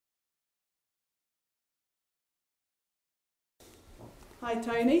Hi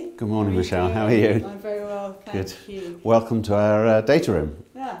Tony. Good morning, Michelle. How are you? I'm very well, thank you. Welcome to our data room.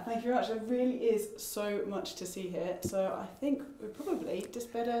 Yeah, thank you very much. There really is so much to see here, so I think we probably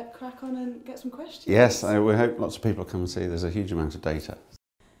just better crack on and get some questions. Yes, we hope lots of people come and see. There's a huge amount of data.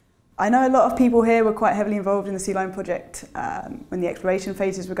 I know a lot of people here were quite heavily involved in the Sea Lion project when the exploration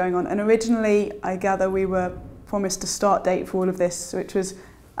phases were going on, and originally I gather we were promised a start date for all of this, which was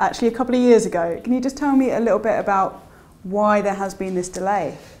actually a couple of years ago. Can you just tell me a little bit about why there has been this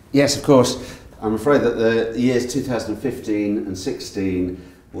delay? Yes, of course. I'm afraid that the years 2015 and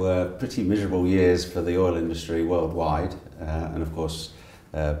 16 were pretty miserable years for the oil industry worldwide, and of course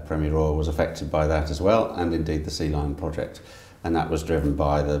Premier Oil was affected by that as well, and indeed the Sea Lion project, and that was driven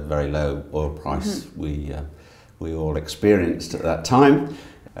by the very low oil price we all experienced at that time.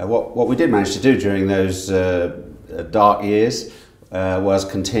 What we did manage to do during those dark years was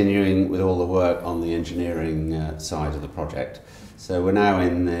continuing with all the work on the engineering side of the project. So we're now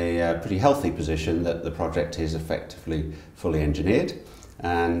in a pretty healthy position that the project is effectively fully engineered,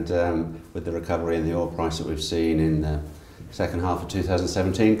 and with the recovery in the oil price that we've seen in the second half of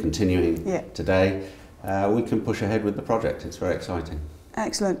 2017 continuing today, we can push ahead with the project. It's very exciting.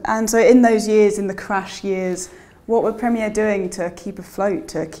 Excellent. And so in those years, in the crash years, what were Premier doing to keep afloat,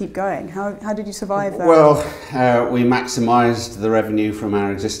 to keep going? How did you survive that? Well, we maximised the revenue from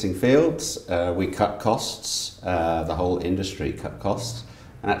our existing fields. We cut costs. The whole industry cut costs.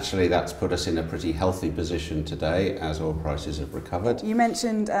 And actually that's put us in a pretty healthy position today as oil prices have recovered. You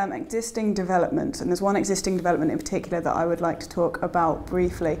mentioned existing development, and there's one existing development in particular that I would like to talk about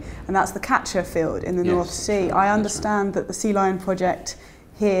briefly, and that's the Catcher field in the North Sea. I understand that the Sea Lion project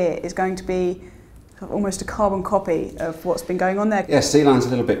here is going to be almost a carbon copy of what's been going on there. Yes, Sea Lion's a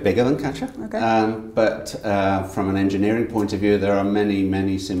little bit bigger than Catcher, okay. But from an engineering point of view there are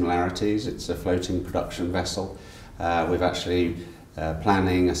many similarities. It's a floating production vessel. We've actually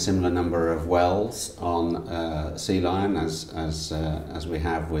planning a similar number of wells on Sea Lion as we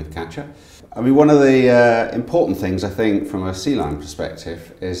have with Catcher. I mean, one of the important things I think from a Sea Lion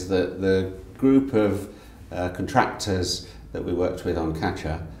perspective is that the group of contractors that we worked with on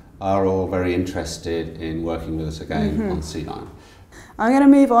Catcher are all very interested in working with us again on Sea Lion. I'm going to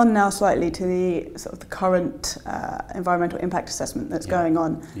move on now slightly to the sort of the current environmental impact assessment that's going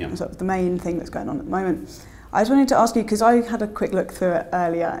on, and sort of the main thing that's going on at the moment. I just wanted to ask you, because I had a quick look through it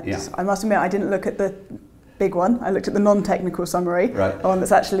earlier. I must admit I didn't look at the big one. I looked at the non-technical summary, the one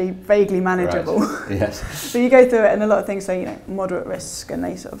that's actually vaguely manageable. Right. Yes. So you go through it, and a lot of things say, you know, moderate risk, and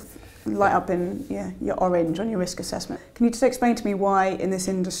they sort of light up in your orange on your risk assessment. Can you just explain to me why in this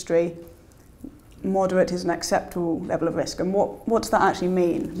industry moderate is an acceptable level of risk, and what does that actually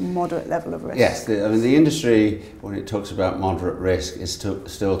mean, moderate level of risk? Yes, I mean the industry, when it talks about moderate risk, is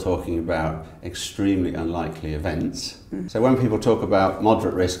still talking about extremely unlikely events. So when people talk about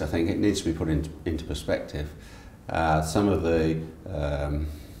moderate risk, I think it needs to be put into perspective. Some of the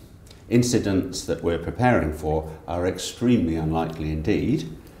incidents that we're preparing for are extremely unlikely indeed,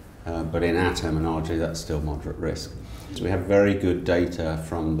 but in our terminology that's still moderate risk. So we have very good data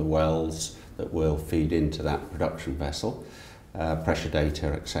from the wells that will feed into that production vessel, pressure data,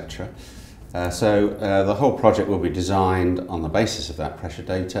 etc. So the whole project will be designed on the basis of that pressure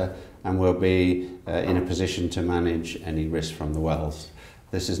data, and we'll be in a position to manage any risk from the wells.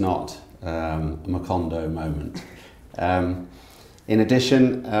 This is not a Macondo moment. In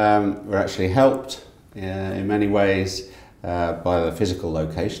addition, we're actually helped in many ways by the physical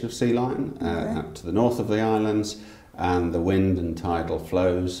location of Sea Lion, up to the north of the islands, and the wind and tidal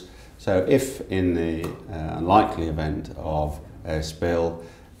flows. So if in the unlikely event of a spill,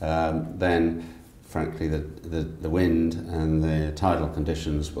 then frankly the wind and the tidal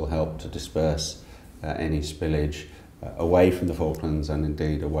conditions will help to disperse any spillage away from the Falklands and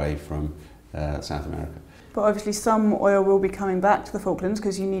indeed away from South America. But obviously some oil will be coming back to the Falklands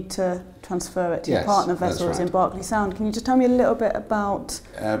because you need to transfer it to your partner vessels in Berkeley Sound. Can you just tell me a little bit about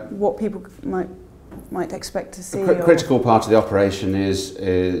what people might expect to see? A critical part of the operation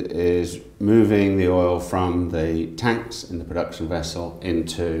is moving the oil from the tanks in the production vessel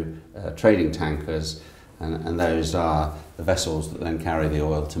into trading tankers, and those are the vessels that then carry the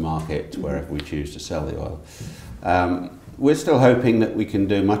oil to market wherever we choose to sell the oil. We're still hoping that we can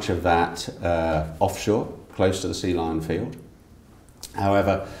do much of that offshore, close to the Sea Lion field.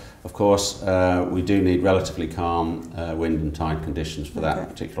 However, of course, we do need relatively calm wind and tide conditions for that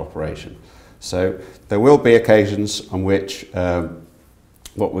particular operation. So there will be occasions on which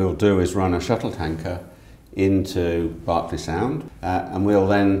what we'll do is run a shuttle tanker into Berkeley Sound, and we'll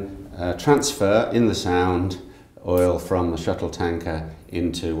then transfer in the Sound oil from the shuttle tanker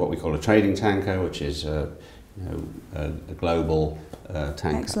into what we call a trading tanker, which is a global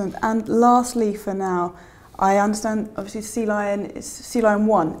tanker. Excellent. And lastly, for now, I understand obviously Sea Lion is Sea Lion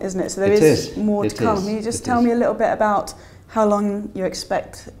 1, isn't it? So there is more to come. Can you just tell me a little bit about how long you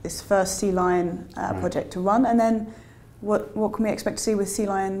expect this first Sea Lion project to run, and then what can we expect to see with Sea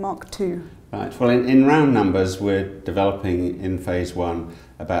Lion Mark II? Right. Well, in round numbers, we're developing in phase 1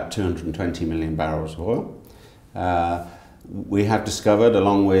 about 220 million barrels of oil. We have discovered,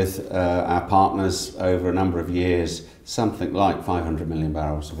 along with our partners over a number of years, something like 500 million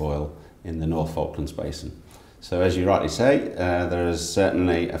barrels of oil in the North Falklands Basin. So as you rightly say, there is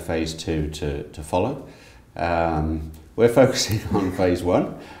certainly a phase 2 to follow. We're focusing on phase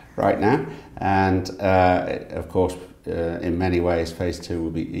 1 right now, and of course in many ways phase 2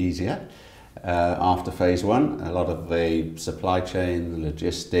 will be easier. After phase 1, a lot of the supply chain, the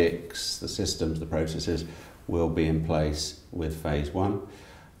logistics, the systems, the processes will be in place with phase 1.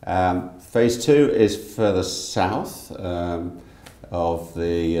 Phase 2 is further south of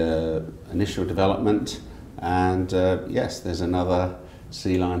the initial development, and yes, there's another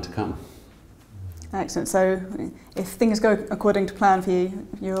Sea Lion to come. Excellent. So if things go according to plan for you,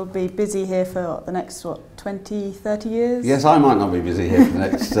 you'll be busy here for the next, 20, 30 years? Yes, I might not be busy here for the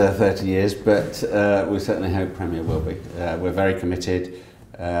next 30 years, but we certainly hope Premier will be. We're very committed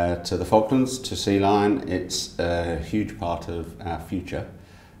to the Falklands, to Sea Lion. It's a huge part of our future.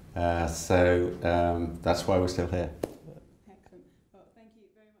 So that's why we're still here.